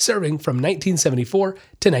States, serving from 1974 to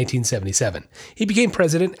 1977. He became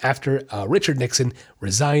president after Richard Nixon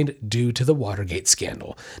resigned due to the Watergate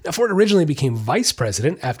scandal. Now, Ford originally became vice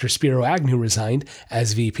president after Spiro Agnew resigned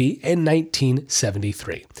as VP in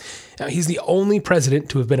 1973. Now, he's the only president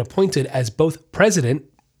to have been appointed as both president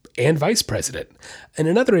and vice president. And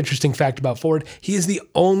another interesting fact about Ford, he is the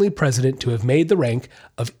only president to have made the rank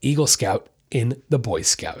of Eagle Scout in the Boy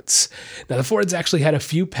Scouts. Now, the Fords actually had a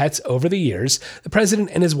few pets over the years. The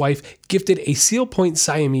president and his wife gifted a Seal Point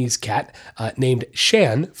Siamese cat named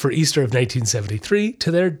Shan for Easter of 1973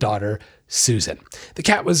 to their daughter, Susan. The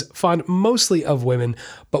cat was fond mostly of women,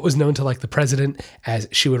 but was known to like the president as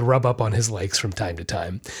she would rub up on his legs from time to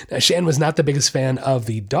time. Now, Shan was not the biggest fan of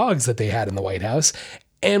the dogs that they had in the White House,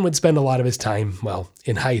 and would spend a lot of his time,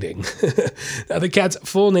 in hiding. Now, the cat's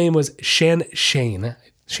full name was Shan Shane,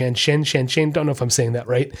 don't know if I'm saying that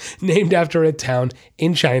right, named after a town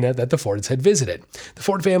in China that the Fords had visited. The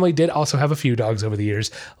Ford family did also have a few dogs over the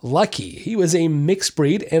years. Lucky, he was a mixed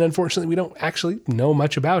breed, and unfortunately, we don't actually know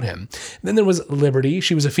much about him. Then there was Liberty.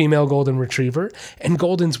 She was a female golden retriever, and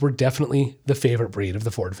Goldens were definitely the favorite breed of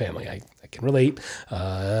the Ford family. I can relate.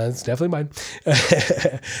 It's definitely mine.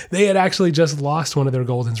 They had actually just lost one of their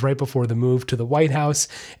Goldens right before the move to the White House,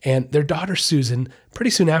 and their daughter Susan pretty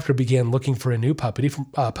soon after began looking for a new puppy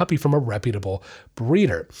from a reputable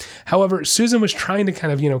breeder. However, Susan was trying to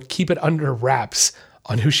kind of, keep it under wraps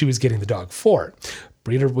on who she was getting the dog for.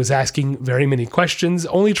 Breeder was asking very many questions,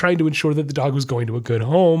 only trying to ensure that the dog was going to a good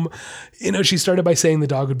home. She started by saying the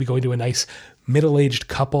dog would be going to a nice middle-aged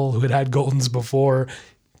couple who had had Goldens before.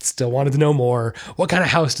 still wanted to know more. What kind of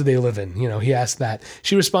house do they live in? He asked that.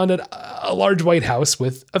 She responded, a large white house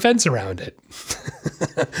with a fence around it.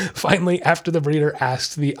 Finally, after the breeder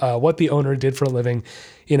asked what the owner did for a living,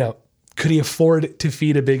 could he afford to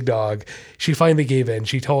feed a big dog? She finally gave in.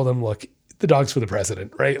 She told him, look, the dog's for the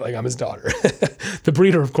president, right? Like, I'm his daughter. The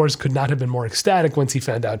breeder, of course, could not have been more ecstatic once he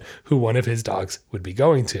found out who one of his dogs would be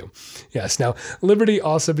going to. Yes. Now, Liberty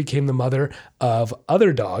also became the mother of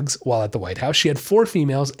other dogs while at the White House. She had 4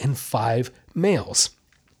 females and 5 males.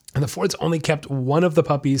 And the Fords only kept one of the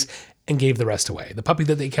puppies and gave the rest away. The puppy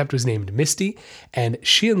that they kept was named Misty, and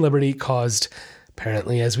she and Liberty caused,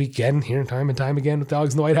 apparently, as we can hear time and time again with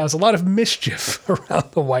dogs in the White House, a lot of mischief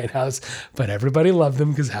around the White House, but everybody loved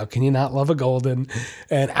them because how can you not love a golden?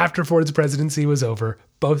 And after Ford's presidency was over,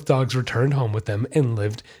 both dogs returned home with them and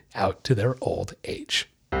lived out to their old age.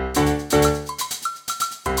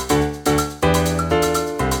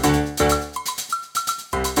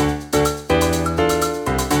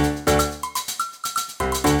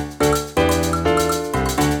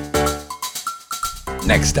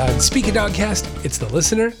 Next on Speak a Dogcast, it's the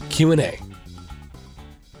listener Q&A.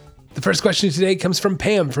 The first question today comes from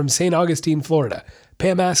Pam from St. Augustine, Florida.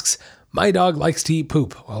 Pam asks, my dog likes to eat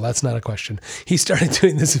poop. Well, that's not a question. He started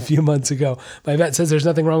doing this a few months ago. My vet says there's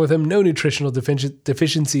nothing wrong with him, no nutritional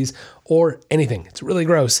deficiencies or anything. It's really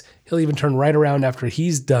gross. He'll even turn right around after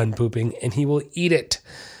he's done pooping and he will eat it.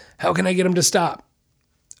 How can I get him to stop?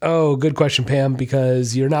 Oh, good question, Pam,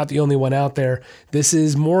 because you're not the only one out there. This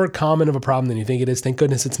is more common of a problem than you think it is. Thank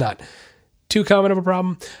goodness it's not too common of a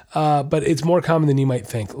problem, but it's more common than you might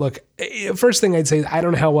think. Look, first thing I'd say, I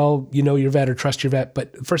don't know how well you know your vet or trust your vet,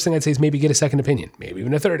 but first thing I'd say is maybe get a second opinion, maybe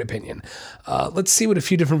even a third opinion. Let's see what a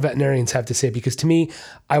few different veterinarians have to say, because to me,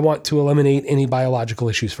 I want to eliminate any biological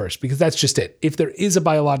issues first, because that's just it. If there is a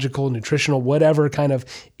biological, nutritional, whatever kind of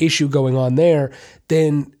issue going on there,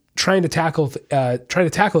 then trying to tackle it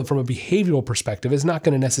from a behavioral perspective is not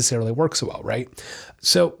going to necessarily work so well, right?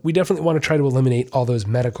 So we definitely want to try to eliminate all those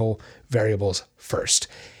medical variables first.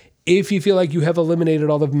 If you feel like you have eliminated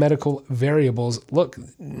all the medical variables, look,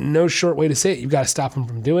 no short way to say it. You've got to stop him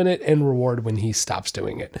from doing it and reward when he stops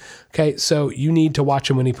doing it. Okay, so you need to watch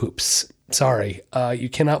him when he poops. Sorry, you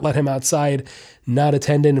cannot let him outside, not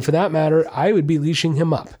attended. And for that matter, I would be leashing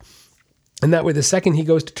him up. And that way, the second he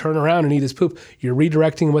goes to turn around and eat his poop, you're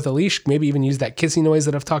redirecting him with a leash. Maybe even use that kissing noise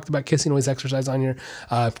that I've talked about, kissing noise exercise on your,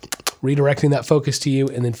 redirecting that focus to you,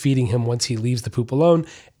 and then feeding him once he leaves the poop alone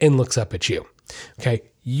and looks up at you. Okay,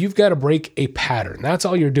 you've got to break a pattern. That's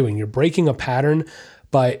all you're doing. You're breaking a pattern,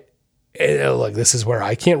 but look, this is where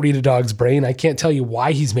I can't read a dog's brain. I can't tell you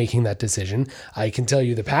why he's making that decision. I can tell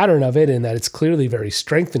you the pattern of it and that it's clearly very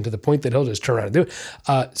strengthened to the point that he'll just turn around and do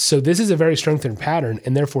it. So this is a very strengthened pattern,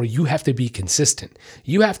 and therefore you have to be consistent.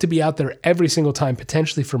 You have to be out there every single time,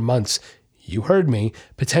 potentially for months. You heard me,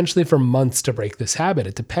 potentially for months to break this habit.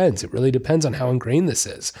 It depends. It really depends on how ingrained this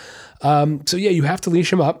is. So yeah, you have to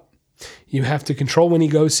leash him up. You have to control when he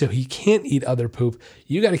goes so he can't eat other poop.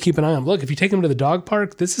 You got to keep an eye on him. Look, if you take him to the dog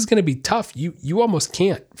park, this is going to be tough. You almost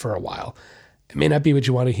can't for a while. It may not be what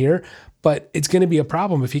you want to hear, but it's going to be a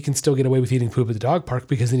problem if he can still get away with eating poop at the dog park,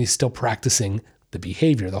 because then he's still practicing the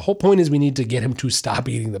behavior. The whole point is we need to get him to stop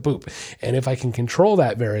eating the poop. And if I can control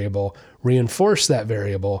that variable, reinforce that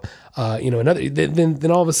variable,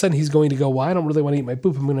 then all of a sudden he's going to go, well, I don't really want to eat my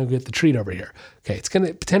poop. I'm going to get the treat over here. Okay, it's going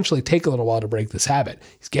to potentially take a little while to break this habit.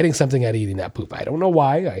 He's getting something out of eating that poop. I don't know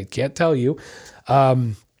why. I can't tell you.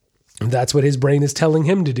 That's what his brain is telling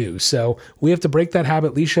him to do. So we have to break that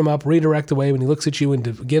habit, leash him up, redirect away when he looks at you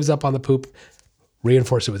and gives up on the poop,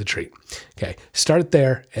 reinforce it with a treat. Okay, start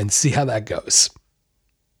there and see how that goes.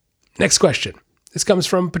 Next question. This comes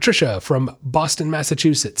from Patricia from Boston,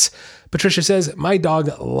 Massachusetts. Patricia says, my dog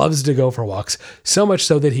loves to go for walks, so much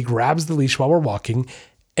so that he grabs the leash while we're walking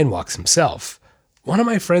and walks himself. One of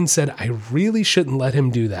my friends said I really shouldn't let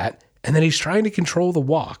him do that, and that he's trying to control the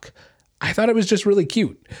walk. I thought it was just really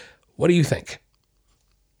cute. What do you think?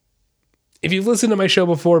 If you've listened to my show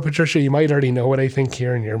before, Patricia, you might already know what I think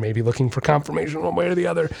here, and you're maybe looking for confirmation one way or the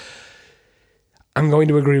other. I'm going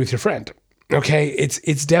to agree with your friend. Okay,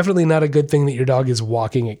 it's definitely not a good thing that your dog is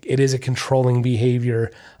walking. It is a controlling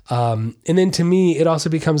behavior. And then to me, it also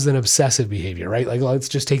becomes an obsessive behavior, right? Like, let's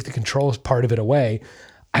just take the control part of it away.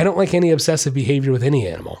 I don't like any obsessive behavior with any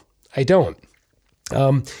animal. I don't.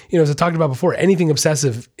 As I talked about before, anything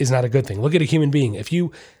obsessive is not a good thing. Look at a human being.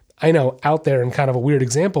 I know out there and kind of a weird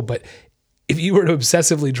example, but if you were to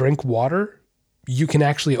obsessively drink water, you can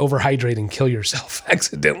actually overhydrate and kill yourself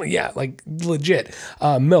accidentally. Yeah, like legit.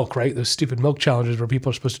 Milk, right? Those stupid milk challenges where people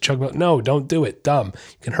are supposed to chug milk. No, don't do it. Dumb.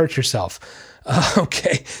 You can hurt yourself.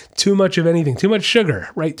 Okay. Too much of anything. Too much sugar,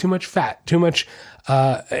 right? Too much fat. Too much.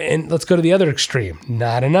 And let's go to the other extreme.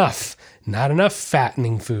 Not enough. Not enough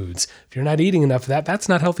fattening foods. If you're not eating enough of that, that's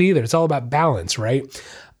not healthy either. It's all about balance, right?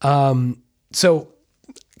 So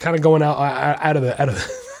kind of going out of the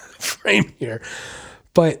frame here.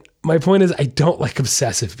 But my point is, I don't like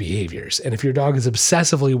obsessive behaviors. And if your dog is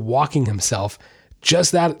obsessively walking himself,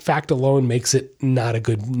 just that fact alone makes it not a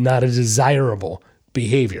desirable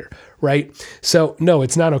behavior, right? So no,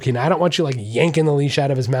 it's not okay. Now, I don't want you like yanking the leash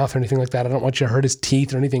out of his mouth or anything like that. I don't want you to hurt his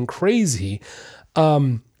teeth or anything crazy.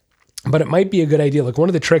 But it might be a good idea. Like one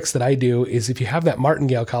of the tricks that I do is if you have that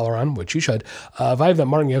martingale collar on, which you should, if I have that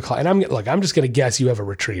martingale collar, and I'm just going to guess you have a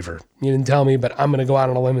retriever. You didn't tell me, but I'm going to go out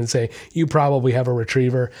on a limb and say you probably have a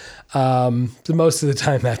retriever. So most of the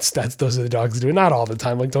time, those are the dogs do it. Not all the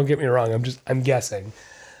time. Like, don't get me wrong. I'm guessing.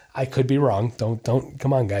 I could be wrong. Don't,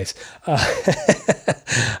 come on, guys.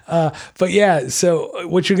 But yeah, so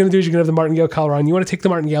what you're going to do is you're going to have the martingale collar on. You want to take the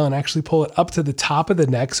martingale and actually pull it up to the top of the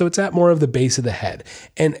neck. So it's at more of the base of the head,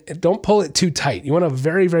 and don't pull it too tight. You want to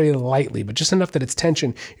very, very lightly, but just enough that it's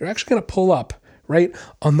tension. You're actually going to pull up right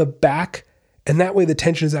on the back. And that way the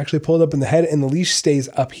tension is actually pulled up in the head and the leash stays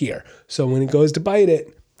up here. So when it goes to bite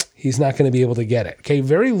it, he's not going to be able to get it. Okay,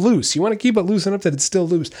 very loose. You want to keep it loose enough that it's still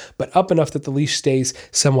loose, but up enough that the leash stays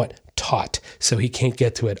somewhat taut so he can't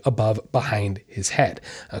get to it behind his head.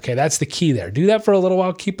 Okay, that's the key there. Do that for a little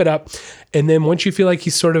while, keep it up. And then once you feel like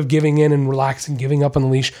he's sort of giving in and relaxing, giving up on the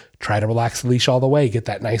leash, try to relax the leash all the way. Get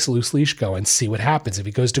that nice loose leash going. See what happens. If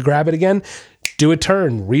he goes to grab it again, do a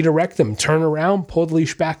turn, redirect him, turn around, pull the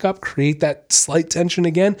leash back up, create that slight tension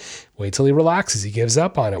again. Wait till he relaxes. He gives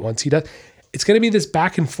up on it. Once he does, it's going to be this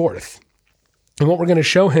back and forth. And what we're going to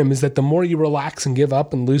show him is that the more you relax and give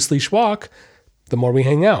up and loose leash walk, the more we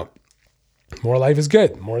hang out. The more life is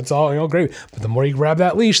good. The more it's all great. But the more you grab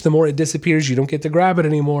that leash, the more it disappears. You don't get to grab it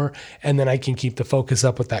anymore. And then I can keep the focus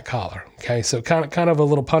up with that collar. Okay. So kind of a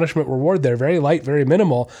little punishment reward there. Very light, very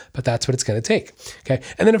minimal, but that's what it's going to take. Okay.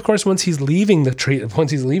 And then of course, once he's leaving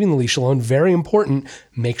the leash alone, very important,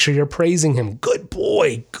 make sure you're praising him. Good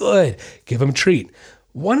boy. Good. Give him a treat.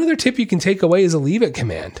 One other tip you can take away is a leave it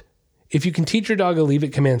command. If you can teach your dog a leave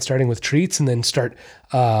it command, starting with treats and then start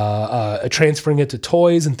transferring it to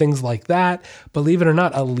toys and things like that, believe it or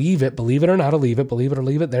not, a leave it, believe it or not, a leave it, believe it or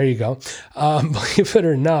leave it, there you go. Believe it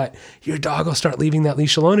or not, your dog will start leaving that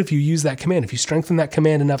leash alone if you use that command. If you strengthen that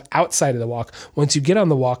command enough outside of the walk, once you get on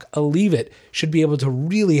the walk, a leave it should be able to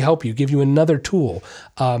really help you, give you another tool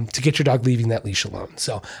to get your dog leaving that leash alone.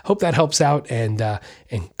 So hope that helps out, and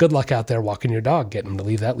good luck out there walking your dog, getting him to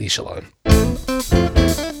leave that leash alone.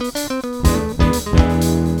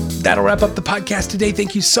 That'll wrap up the podcast today.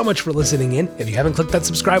 Thank you so much for listening in. If you haven't clicked that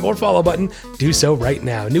subscribe or follow button, do so right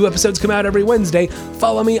now. New episodes come out every Wednesday.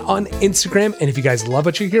 Follow me on Instagram. And if you guys love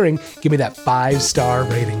what you're hearing, give me that 5-star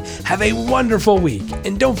rating. Have a wonderful week.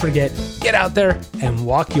 And don't forget, get out there and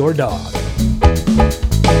walk your dog.